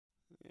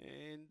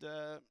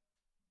And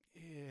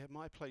yeah,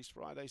 My Place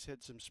Fridays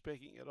had some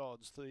specking at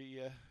odds.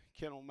 The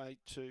kennel mate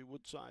to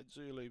Woodside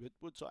Zulu, but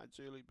Woodside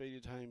Zulu beat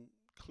it home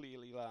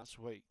clearly last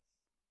week.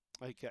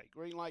 Okay,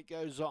 green light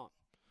goes on.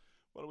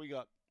 What do we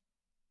got?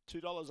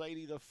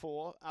 $2.80 the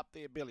 4. Up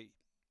there, Billy.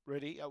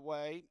 Ready,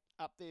 away.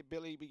 Up there,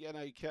 Billy began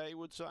okay.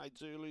 Woodside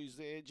Zulu's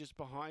there just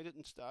behind it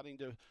and starting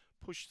to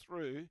push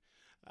through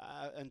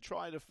and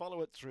try to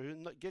follow it through.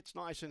 And it gets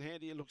nice and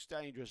handy. It looks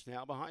dangerous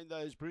now. Behind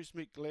those, Bruce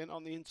McGlenn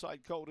on the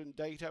inside, Golden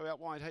Dato. Out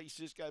wide, Hey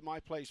Cisco, My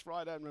Place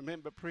Friday, and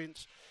Remember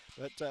Prince.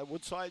 But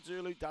Woodside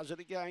Zulu does it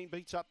again.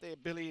 Beats up there,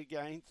 Billy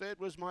again. Third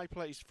was My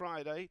Place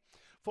Friday.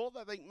 Fourth,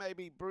 I think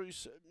maybe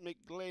Bruce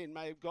McGlenn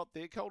may have got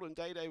there. Golden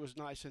Dato was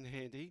nice and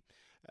handy.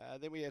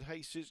 Then we had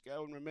Hey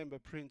Cisco and Remember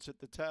Prince at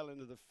the tail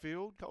end of the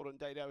field. Golden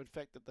Dato, in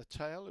fact, at the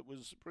tail. It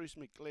was Bruce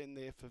McGlenn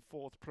there for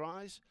fourth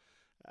prize.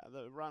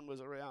 The run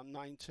was around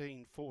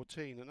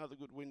 19.14. Another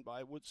good win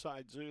by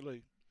Woodside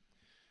Zulu.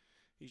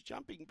 He's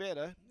jumping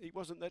better. He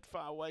wasn't that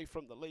far away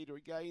from the leader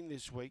again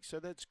this week, so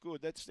that's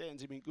good. That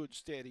stands him in good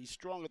stead. He's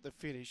strong at the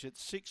finish at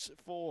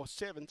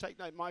 6.47. Take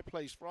note, My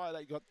Place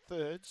Friday got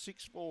third,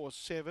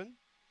 6.47.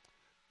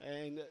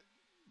 And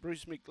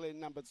Bruce McGlenn,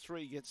 number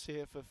 3, gets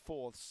here for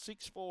fourth.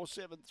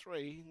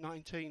 6.473,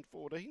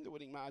 19.14. The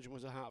winning margin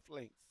was a half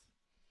length.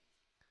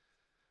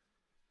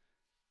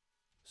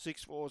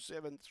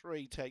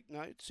 6.473, take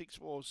note,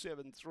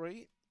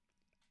 6.473.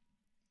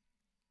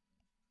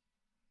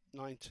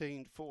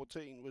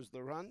 19.14 was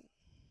the run.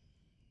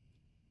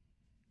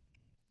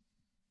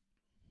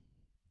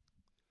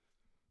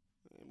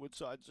 And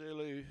Woodside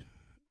Zulu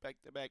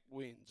back-to-back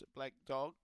wins. A black dog.